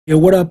Yo,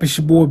 what up? It's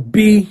your boy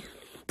B.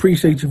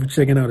 Appreciate you for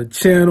checking out the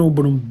channel,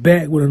 but I'm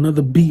back with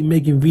another beat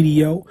making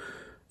video.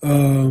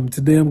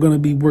 Today I'm going to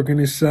be working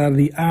inside of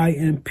the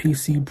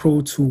iMPC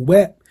Pro 2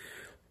 app,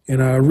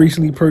 and I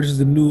recently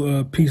purchased a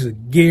new piece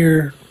of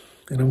gear,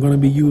 and I'm going to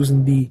be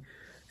using the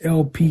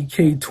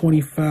LPK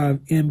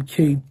 25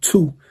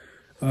 MK2.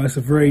 It's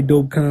a very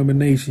dope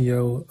combination,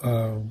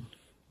 yo.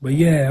 But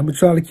yeah, I'm going to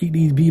try to keep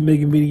these beat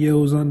making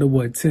videos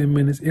under 10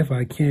 minutes if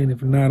I can.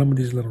 If not, I'm going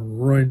to just let them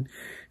run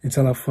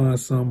until I find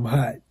something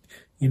hot,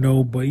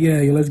 But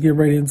yeah, let's get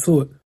right into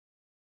it.